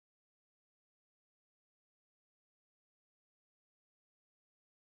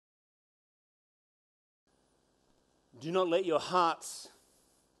Do not let your hearts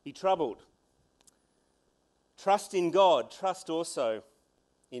be troubled. Trust in God, trust also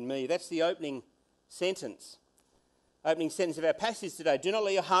in me. That's the opening sentence. Opening sentence of our passage today. Do not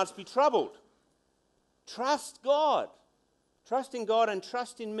let your hearts be troubled. Trust God. Trust in God and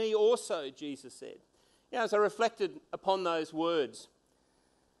trust in me also, Jesus said. You know, as I reflected upon those words,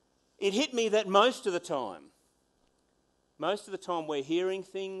 it hit me that most of the time we're hearing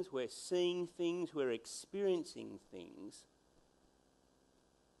things, we're seeing things, we're experiencing things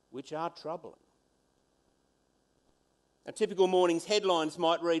which are troubling. A typical morning's headlines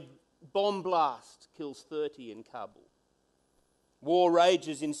might read, "Bomb blast kills 30 in Kabul." "War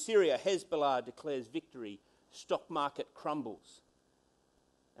rages in Syria, Hezbollah declares victory, stock market crumbles."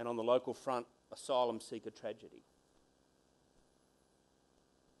 And on the local front, asylum seeker tragedy.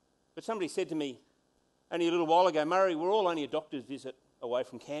 But somebody said to me only a little while ago, "Murray, we're all only a doctor's visit away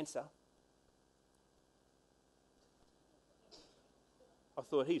from cancer." I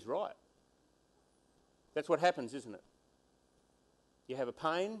thought, he's right. That's what happens, isn't it? You have a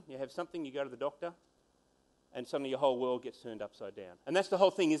pain, you have something, you go to the doctor, and suddenly your whole world gets turned upside down. And that's the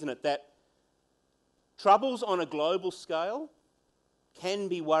whole thing, isn't it? That troubles on a global scale can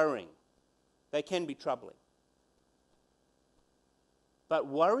be worrying. They can be troubling. But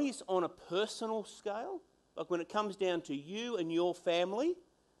worries on a personal scale, like when it comes down to you and your family,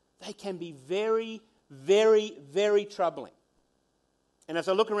 they can be very, very, very troubling. And as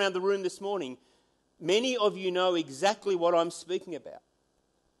I look around the room this morning, many of you know exactly what I'm speaking about.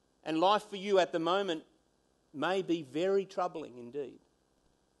 And life for you at the moment may be very troubling indeed.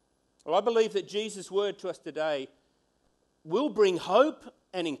 Well, I believe that Jesus' word to us today will bring hope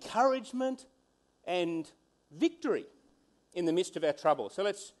and encouragement and victory in the midst of our trouble. So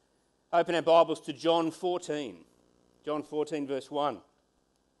let's open our Bibles to John 14. John 14 verse 1.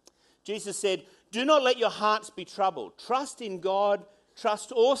 Jesus said, "Do not let your hearts be troubled. Trust in God,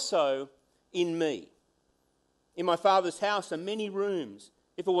 trust also in me. In my Father's house are many rooms.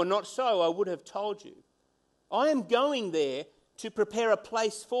 If it were not so, I would have told you. I am going there to prepare a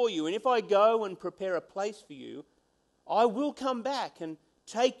place for you. And if I go and prepare a place for you, I will come back and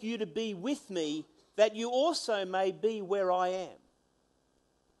take you to be with me, that you also may be where I am."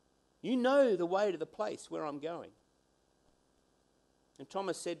 You know the way to the place where I'm going. And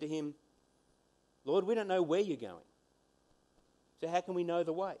Thomas said to him, "Lord, we don't know where you're going. So how can we know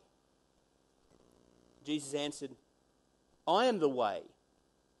the way?" Jesus answered, "I am the way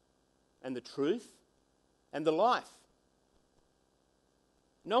and the truth and the life.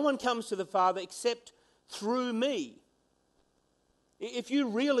 No one comes to the Father except through me. If you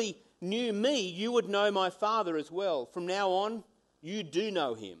really knew me, you would know my Father as well. From now on, you do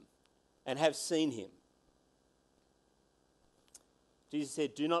know him and have seen him." Jesus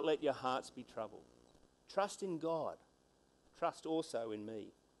said, "Do not let your hearts be troubled. Trust in God. Trust also in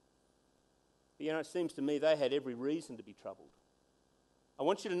me." But you know, it seems to me they had every reason to be troubled. I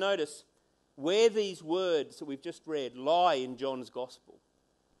want you to notice where these words that we've just read lie in John's Gospel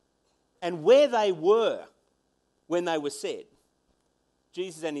and where they were when they were said.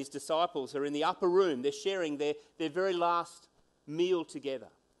 Jesus and his disciples are in the upper room. They're sharing their very last meal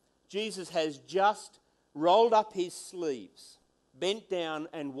together. Jesus has just rolled up his sleeves, bent down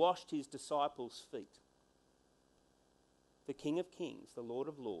and washed his disciples' feet. The King of Kings, the Lord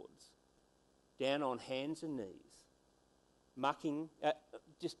of Lords, down on hands and knees,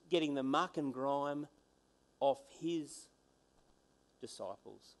 just getting the muck and grime off his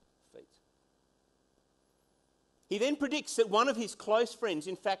disciples' feet. He then predicts that one of his close friends,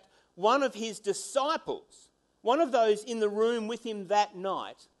 in fact, one of his disciples, one of those in the room with him that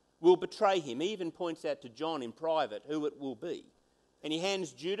night, will betray him. He even points out to John in private who it will be. And he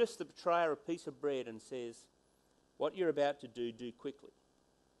hands Judas, the betrayer, a piece of bread and says, "What you're about to do, do quickly."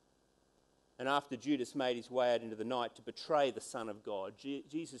 And after Judas made his way out into the night to betray the Son of God,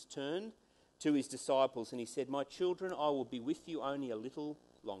 Jesus turned to his disciples and he said, "My children, I will be with you only a little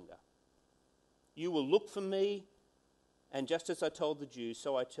longer. You will look for me, and just as I told the Jews,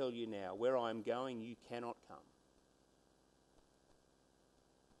 so I tell you now, where I am going, you cannot come."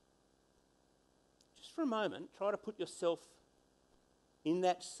 Just for a moment, try to put yourself in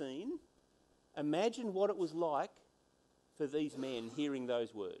that scene. Imagine what it was like for these men hearing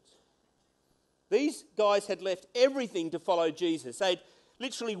those words. These guys had left everything to follow Jesus. They'd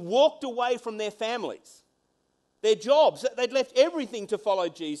literally walked away from their families, their jobs. They'd left everything to follow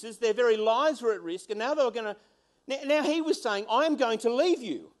Jesus. Their very lives were at risk. And now they were going to... Now he was saying, "I am going to leave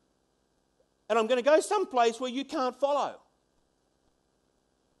you. And I'm going to go someplace where you can't follow."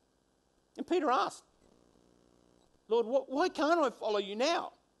 And Peter asked, "Lord, why can't I follow you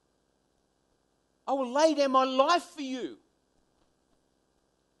now?" I will lay down my life for you.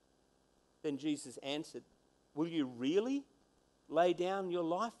 Then Jesus answered, will you really lay down your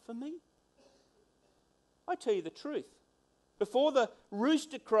life for me? I tell you the truth. Before the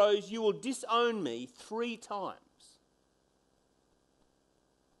rooster crows, you will disown me 3 times.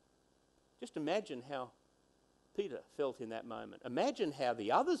 Just imagine how Peter felt in that moment. Imagine how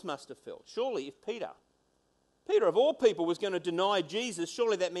the others must have felt. Surely if Peter of all people was going to deny Jesus,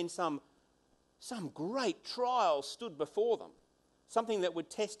 surely that meant some great trial stood before them. Something that would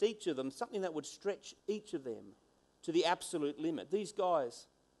test each of them, something that would stretch each of them to the absolute limit. These guys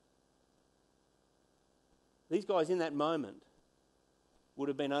in that moment would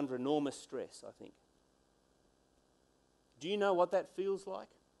have been under enormous stress, I think. Do you know what that feels like?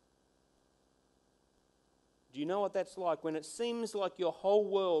 Do you know what that's like when it seems like your whole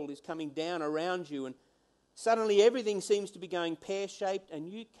world is coming down around you and suddenly everything seems to be going pear-shaped and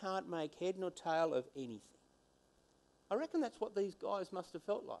you can't make head nor tail of anything? I reckon that's what these guys must have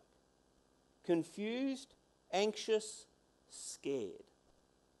felt like. Confused, anxious, scared.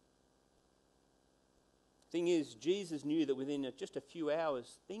 Thing is, Jesus knew that within just a few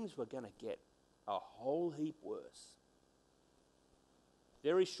hours, things were going to get a whole heap worse.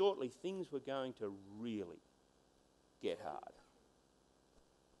 Very shortly, things were going to really get hard.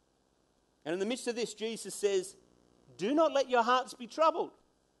 And in the midst of this, Jesus says, do not let your hearts be troubled.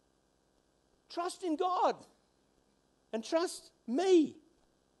 Trust in God and trust me.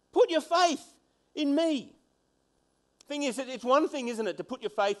 Put your faith in me. Thing is, it's one thing, isn't it, to put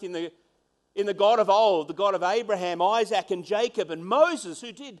your faith in the God of old, the God of Abraham, Isaac and Jacob and Moses,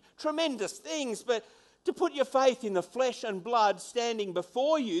 who did tremendous things, but to put your faith in the flesh and blood standing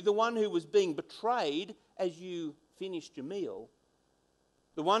before you, the one who was being betrayed as you finished your meal,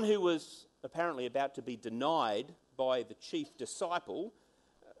 the one who was apparently about to be denied by the chief disciple,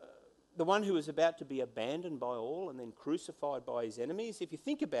 the one who was about to be abandoned by all and then crucified by his enemies. If you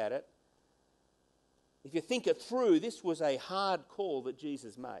think about it, if you think it through, this was a hard call that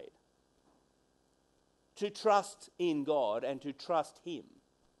Jesus made. To trust in God and to trust him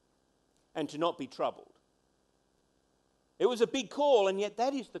and to not be troubled. It was a big call, and yet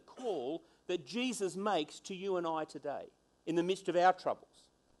that is the call that Jesus makes to you and I today in the midst of our troubles.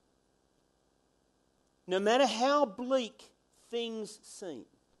 No matter how bleak things seem,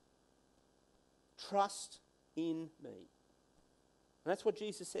 trust in me. And that's what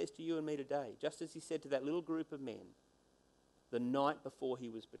Jesus says to you and me today, just as he said to that little group of men the night before he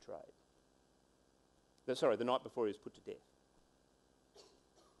was betrayed. The night before he was put to death.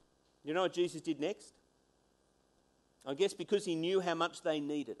 You know what Jesus did next? I guess because he knew how much they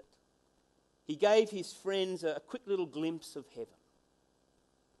needed it. He gave his friends a quick little glimpse of heaven.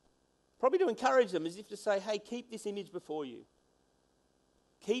 Probably to encourage them, as if to say, hey, keep this image before you.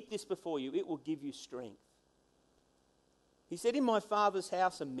 Keep this before you. It will give you strength. He said, in my Father's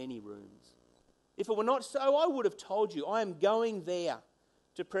house are many rooms. If it were not so, I would have told you, I am going there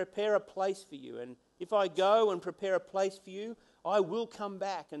to prepare a place for you. And if I go and prepare a place for you, I will come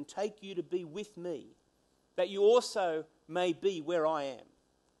back and take you to be with me, that you also may be where I am.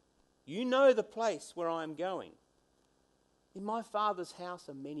 You know the place where I am going. In my Father's house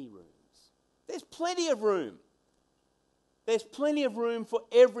are many rooms. There's plenty of room. There's plenty of room for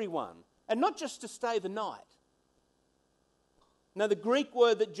everyone, and not just to stay the night. Now, the Greek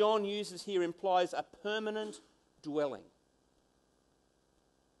word that John uses here implies a permanent dwelling.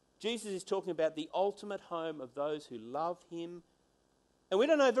 Jesus is talking about the ultimate home of those who love him, and we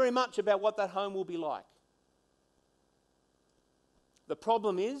don't know very much about what that home will be like. The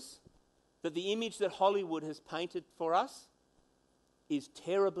problem is that the image that Hollywood has painted for us is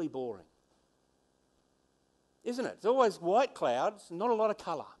terribly boring. Isn't it? It's always white clouds, not a lot of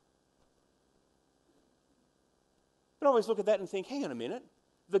colour. But I always look at that and think, hang on a minute.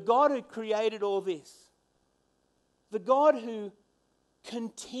 The God who created all this, the God who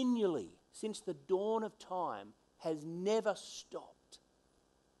continually, since the dawn of time, has never stopped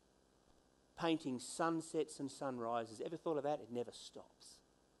painting sunsets and sunrises. Ever thought of that? It never stops.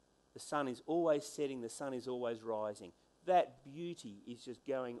 The sun is always setting, the sun is always rising. That beauty is just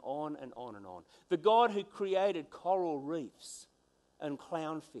going on and on and on. The God who created coral reefs and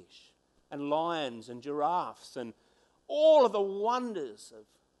clownfish and lions and giraffes and all of the wonders of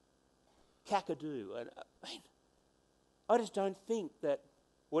Kakadu. And I just don't think that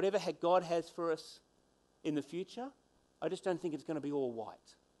whatever God has for us in the future, I just don't think it's going to be all white.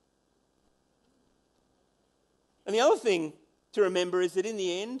 And the other thing to remember is that in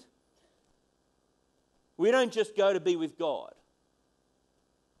the end, we don't just go to be with God.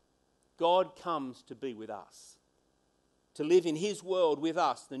 God comes to be with us, to live in his world with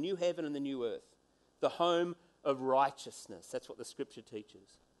us, the new heaven and the new earth. the home of righteousness. That's what the scripture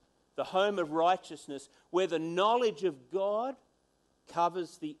teaches. The home of righteousness, where the knowledge of God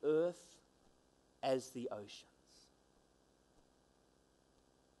covers the earth as the oceans.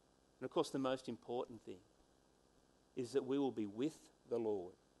 And of course, the most important thing is that we will be with the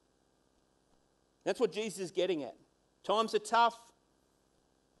Lord. That's what Jesus is getting at. Times are tough.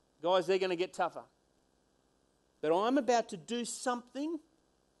 Guys, they're going to get tougher. But I'm about to do something,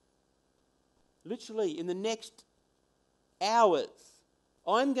 literally in the next hours.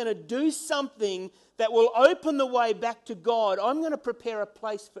 I'm going to do something that will open the way back to God. I'm going to prepare a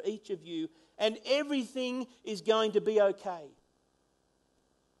place for each of you, and everything is going to be okay.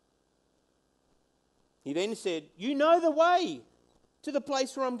 He then said, you know the way to the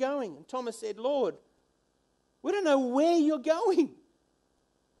place where I'm going. And Thomas said, Lord, we don't know where you're going.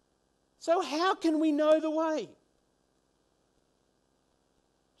 So how can we know the way?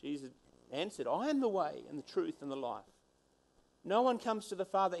 Jesus answered, I am the way and the truth and the life. No one comes to the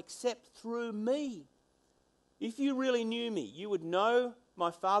Father except through me. If you really knew me, you would know my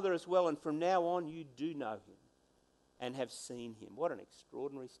Father as well, and from now on you do know him and have seen him. What an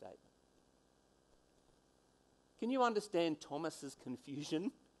extraordinary statement. Can you understand Thomas's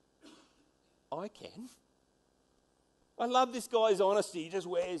confusion? I can. I love this guy's honesty. He just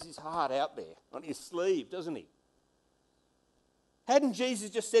wears his heart out there on his sleeve, doesn't he? Hadn't Jesus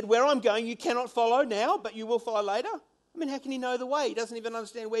just said, where I'm going you cannot follow now, but you will follow later? I mean, how can he know the way? He doesn't even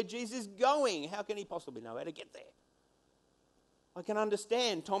understand where Jesus is going. How can he possibly know how to get there? I can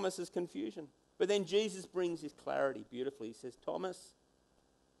understand Thomas's confusion. But then Jesus brings his clarity beautifully. He says, Thomas,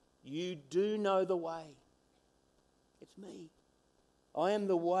 you do know the way. It's me. I am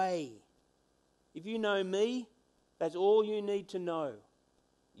the way. If you know me, that's all you need to know.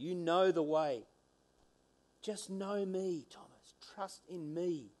 You know the way. Just know me, Thomas. Trust in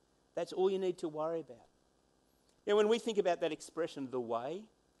me. That's all you need to worry about. Now, when we think about that expression, the way,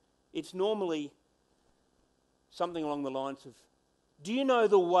 it's normally something along the lines of, do you know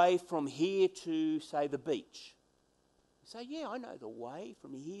the way from here to, say, the beach? You say, yeah, I know the way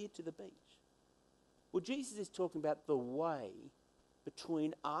from here to the beach. Well, Jesus is talking about the way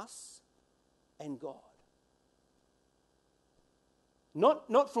between us and God.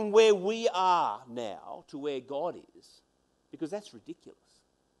 Not from where we are now to where God is, because that's ridiculous.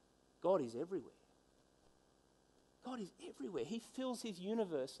 God is everywhere. God is everywhere. He fills his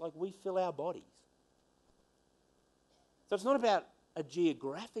universe like we fill our bodies. So it's not about a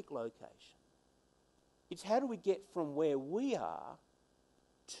geographic location. It's how do we get from where we are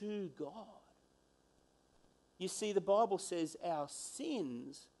to God. You see, the Bible says our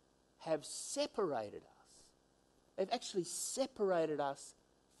sins have separated us. They've actually separated us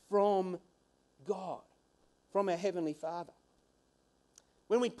from God, from our Heavenly Father.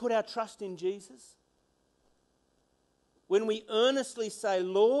 When we put our trust in Jesus, when we earnestly say,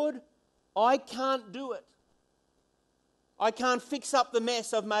 Lord, I can't do it. I can't fix up the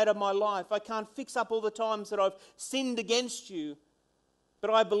mess I've made of my life. I can't fix up all the times that I've sinned against you.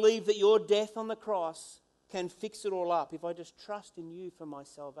 But I believe that your death on the cross can fix it all up if I just trust in you for my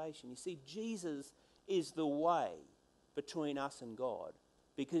salvation. You see, Jesus is the way between us and God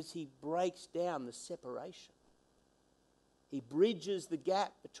because he breaks down the separation. He bridges the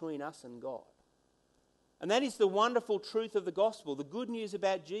gap between us and God. And that is the wonderful truth of the gospel, the good news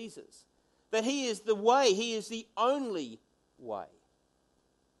about Jesus, that he is the way, he is the only way.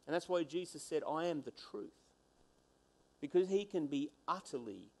 And that's why Jesus said, I am the truth, because he can be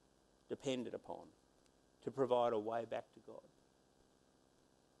utterly depended upon to provide a way back to God.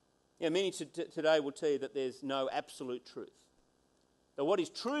 Many today will tell you that there's no absolute truth. That what is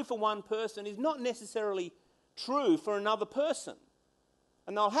true for one person is not necessarily true for another person.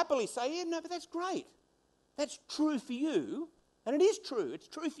 And they'll happily say, yeah, no, but that's great. That's true for you. And it is true. It's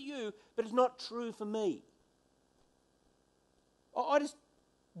true for you, but it's not true for me. I just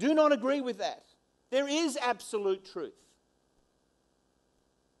do not agree with that. There is absolute truth.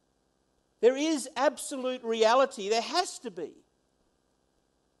 There is absolute reality. There has to be.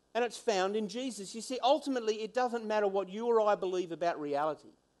 And it's found in Jesus. You see, ultimately, it doesn't matter what you or I believe about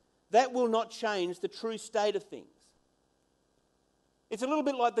reality. That will not change the true state of things. It's a little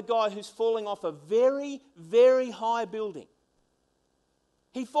bit like the guy who's falling off a very, very high building.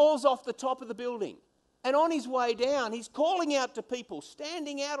 He falls off the top of the building. And on his way down, he's calling out to people,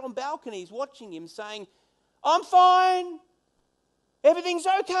 standing out on balconies, watching him, saying, I'm fine. Everything's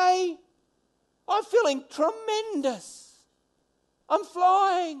okay. I'm feeling tremendous. I'm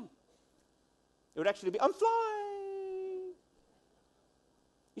flying. It would actually be, I'm flying.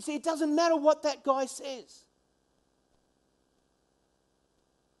 You see, it doesn't matter what that guy says.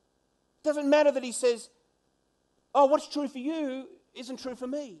 It doesn't matter that he says, oh, what's true for you isn't true for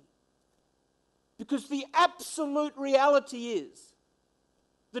me. Because the absolute reality is,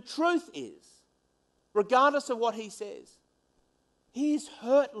 the truth is, regardless of what he says, he is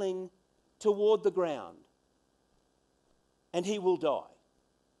hurtling toward the ground and he will die.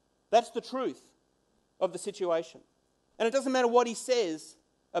 That's the truth of the situation. And it doesn't matter what he says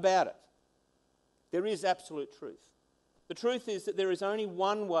about it. There is absolute truth. The truth is that there is only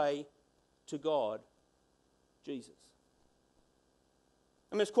one way to God, Jesus.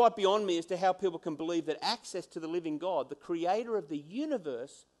 I mean, it's quite beyond me as to how people can believe that access to the living God, the creator of the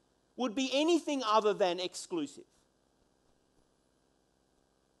universe, would be anything other than exclusive.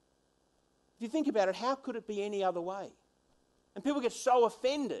 If you think about it, how could it be any other way? And people get so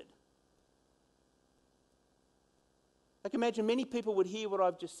offended. I can imagine many people would hear what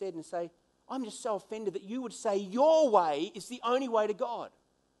I've just said and say, I'm just so offended that you would say your way is the only way to God.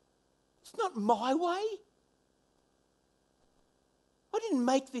 It's not my way. I didn't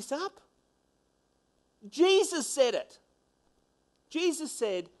make this up. Jesus said it. Jesus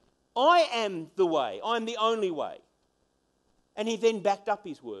said, I am the way. I'm the only way. And he then backed up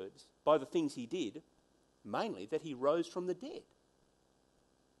his words by the things he did, mainly that he rose from the dead.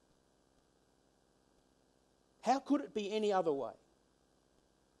 How could it be any other way?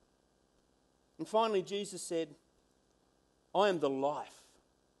 And finally, Jesus said, I am the life.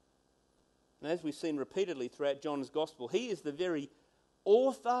 And as we've seen repeatedly throughout John's Gospel, he is the very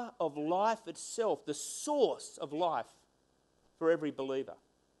author of life itself, the source of life for every believer.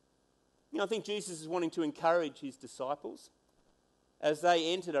 You know, I think Jesus is wanting to encourage his disciples as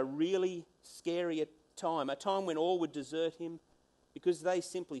they entered a really scary time, a time when all would desert him because they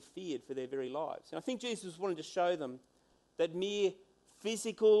simply feared for their very lives. And I think Jesus wanted to show them that mere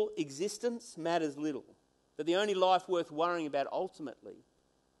physical existence matters little, that the only life worth worrying about ultimately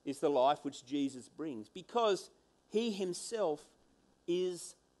is the life which Jesus brings, because he himself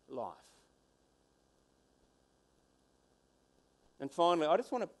is life. And finally, I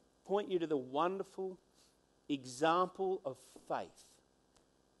just want to point you to the wonderful example of faith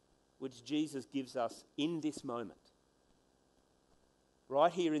which Jesus gives us in this moment.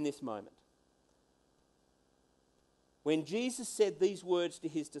 Right here in this moment. When Jesus said these words to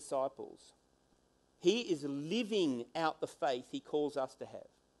his disciples, he is living out the faith he calls us to have.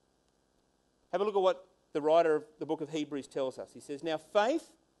 Have a look at what the writer of the book of Hebrews tells us. He says, now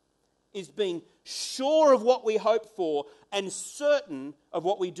faith is being sure of what we hope for and certain of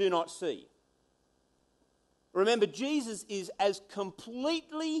what we do not see. Remember, Jesus is as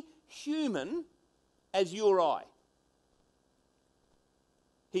completely human as you or I.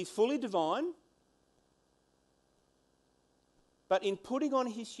 He's fully divine, but in putting on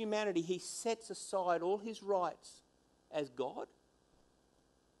his humanity, he sets aside all his rights as God.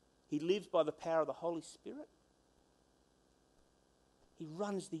 He lives by the power of the Holy Spirit. He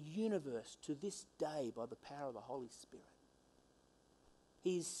runs the universe to this day by the power of the Holy Spirit.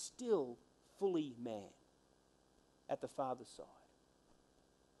 He is still fully man at the Father's side.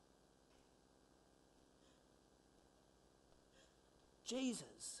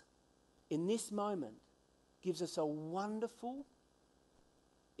 Jesus, in this moment, gives us a wonderful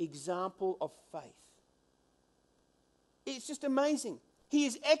example of faith. It's just amazing. He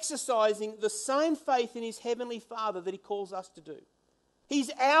is exercising the same faith in his heavenly Father that he calls us to do. He's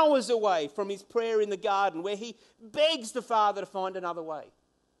hours away from his prayer in the garden where he begs the Father to find another way.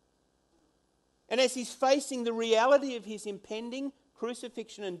 And as he's facing the reality of his impending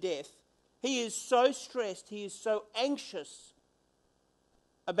crucifixion and death, he is so stressed, he is so anxious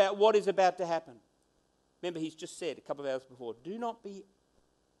about what is about to happen. Remember, he's just said a couple of hours before, do not be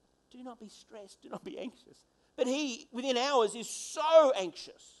stressed, do not be anxious. But he, within hours, is so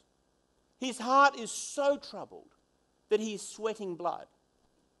anxious. His heart is so troubled that he is sweating blood.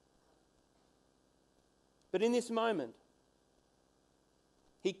 But in this moment,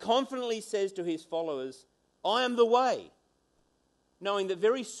 he confidently says to his followers, I am the way, knowing that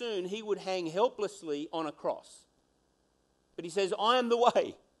very soon he would hang helplessly on a cross. But he says, I am the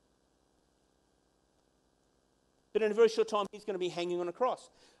way. But in a very short time, he's going to be hanging on a cross.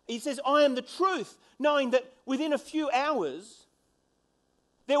 He says, I am the truth, knowing that within a few hours,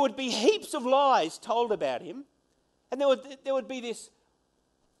 there would be heaps of lies told about him, and there would be this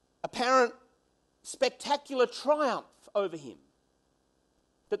apparent spectacular triumph over him,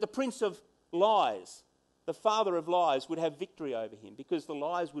 that the prince of lies, the father of lies, would have victory over him, because the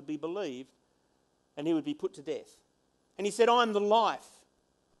lies would be believed, and he would be put to death. And he said, I am the life,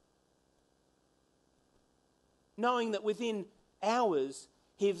 knowing that within hours,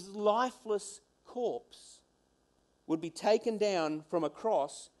 his lifeless corpse would be taken down from a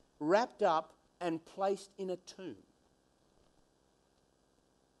cross wrapped up and placed in a tomb.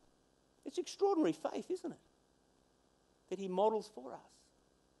 It's extraordinary faith, isn't it? That he models for us.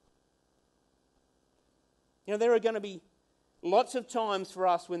 You know, there are going to be lots of times for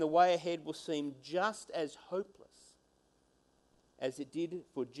us when the way ahead will seem just as hopeless as it did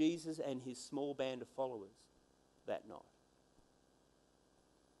for Jesus and his small band of followers that night.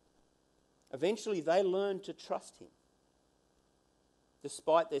 Eventually, they learned to trust him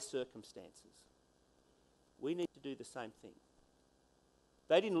despite their circumstances. We need to do the same thing.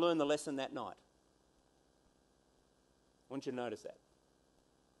 They didn't learn the lesson that night. I want you to notice that.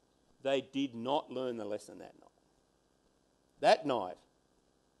 They did not learn the lesson that night. That night,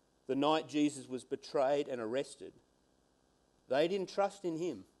 the night Jesus was betrayed and arrested, they didn't trust in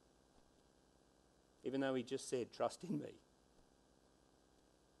him, even though he just said, "Trust in me."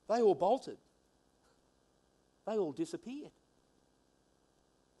 They all bolted. They all disappeared.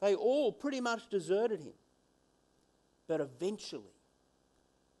 They all pretty much deserted him. But eventually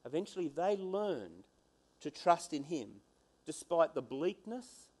they learned to trust in him, despite the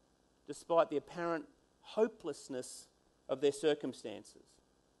bleakness, despite the apparent hopelessness of their circumstances.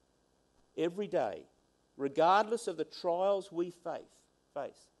 Every day, regardless of the trials we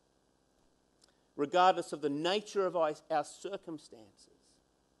face, regardless of the nature of our circumstances,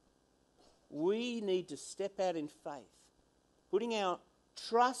 we need to step out in faith, putting our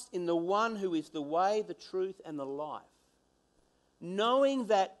trust in the one who is the way, the truth, and the life, knowing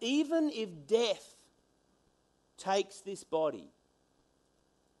that even if death takes this body,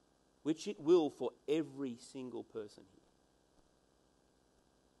 which it will for every single person here,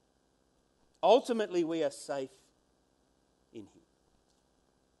 ultimately we are safe in him.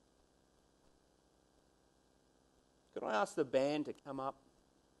 Could I ask the band to come up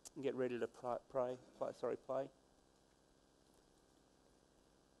and get ready to play?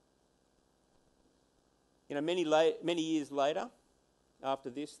 You know, many years later,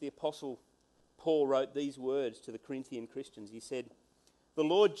 after this, the Apostle Paul wrote these words to the Corinthian Christians. He said, "The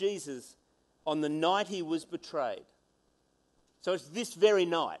Lord Jesus, on the night he was betrayed," so it's this very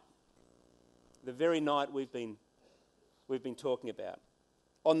night, the very night we've been talking about.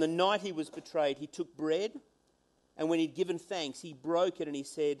 "On the night he was betrayed, he took bread, and when he'd given thanks, he broke it and he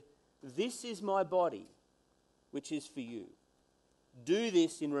said, 'This is my body, which is for you. Do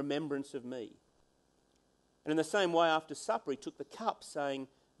this in remembrance of me.' And in the same way, after supper, he took the cup, saying,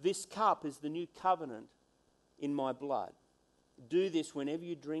 'This cup is the new covenant in my blood. Do this whenever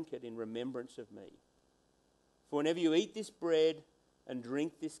you drink it in remembrance of me. For whenever you eat this bread and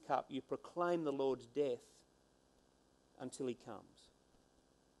drink this cup, you proclaim the Lord's death until he comes.'"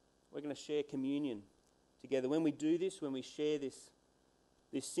 We're going to share communion together. When we do this, when we share this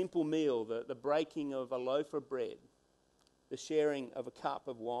simple meal, the breaking of a loaf of bread, the sharing of a cup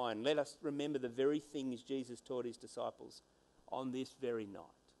of wine, let us remember the very things Jesus taught his disciples on this very night.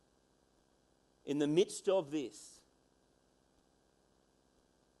 In the midst of this,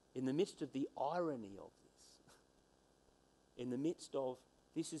 in the midst of the irony of this, in the midst of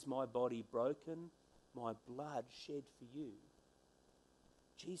 "This is my body broken, my blood shed for you,"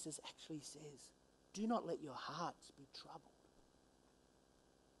 Jesus actually says, "Do not let your hearts be troubled."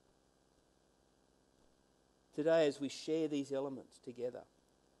 Today, as we share these elements together,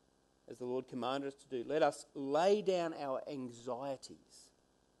 as the Lord commanded us to do, let us lay down our anxieties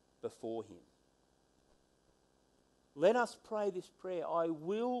before him. Let us pray this prayer: "I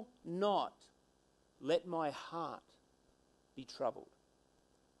will not let my heart be troubled.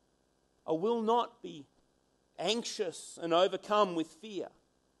 I will not be anxious and overcome with fear.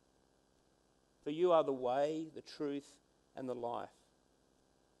 For you are the way, the truth, and the life.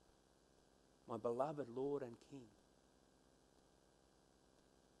 My beloved Lord and King."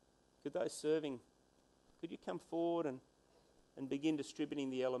 Could those serving, could you come forward and begin distributing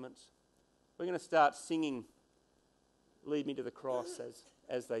the elements? We're going to start singing "Lead Me to the Cross"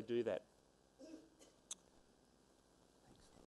 as they do that.